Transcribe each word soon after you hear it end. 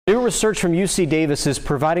new research from UC Davis is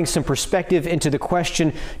providing some perspective into the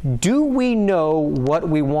question, do we know what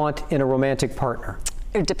we want in a romantic partner?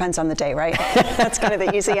 It depends on the day, right? That's kind of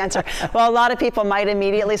the easy answer. Well, a lot of people might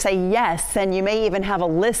immediately say yes, and you may even have a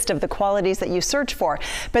list of the qualities that you search for.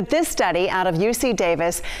 But this study out of UC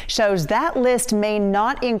Davis shows that list may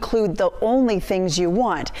not include the only things you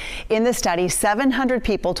want. In the study, 700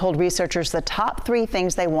 people told researchers the top 3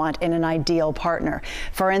 things they want in an ideal partner.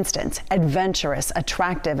 For instance, adventurous,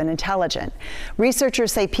 attractive, and intelligent.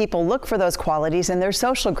 Researchers say people look for those qualities in their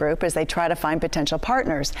social group as they try to find potential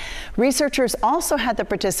partners. Researchers also had the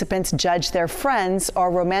participants judge their friends or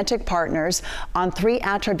romantic partners on 3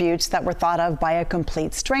 attributes that were thought of by a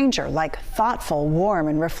complete stranger, like thoughtful, warm,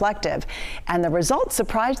 and reflective. And the results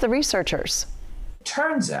surprised the researchers.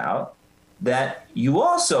 Turns out that you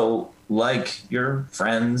also like your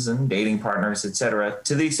friends and dating partners, etc.,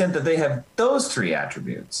 to the extent that they have those 3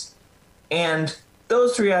 attributes. And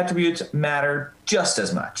those 3 attributes matter just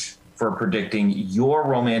as much for predicting your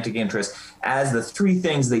romantic interest as the 3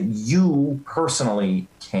 things that you personally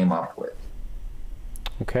came up with.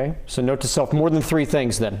 Okay, so note to self, more than 3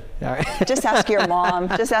 things then. All right. Just ask your mom.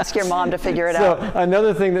 Just ask your mom to figure it out. So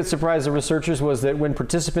another thing that surprised the researchers was that when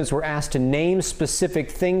participants were asked to name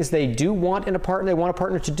specific things they do want in a partner, they want a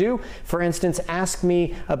partner to do, for instance, ask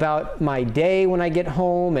me about my day when I get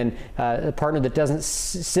home, and a partner that doesn't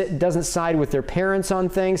side with their parents on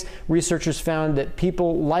things, researchers found that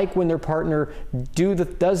people like when their partner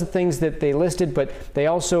does the things that they listed, but they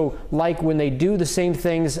also like when they do the same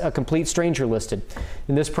things a complete stranger listed.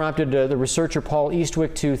 And this prompted the researcher Paul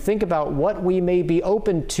Eastwick to think about what we may be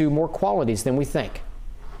open to more qualities than we think.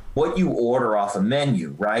 What you order off a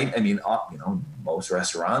menu, right? I mean, most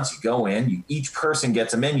restaurants, you go in, each person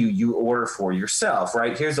gets a menu you order for yourself,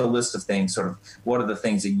 right? Here's a list of things, sort of what are the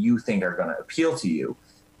things that you think are going to appeal to you.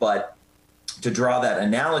 But to draw that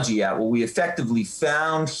analogy out, what we effectively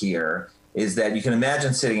found here is that you can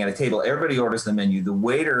imagine sitting at a table, everybody orders the menu, the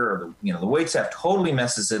waiter or the waitstaff totally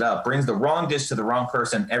messes it up, brings the wrong dish to the wrong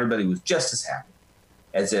person, everybody was just as happy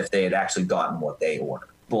as if they had actually gotten what they ordered.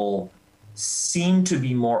 People seem to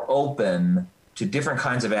be more open to different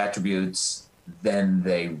kinds of attributes than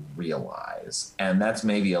they realize. And that's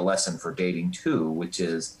maybe a lesson for dating too, which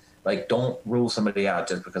is like, don't rule somebody out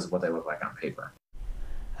just because of what they look like on paper.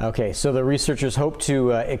 Okay, so the researchers hope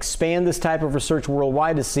to expand this type of research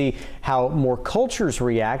worldwide to see how more cultures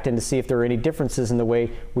react and to see if there are any differences in the way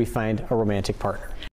we find a romantic partner.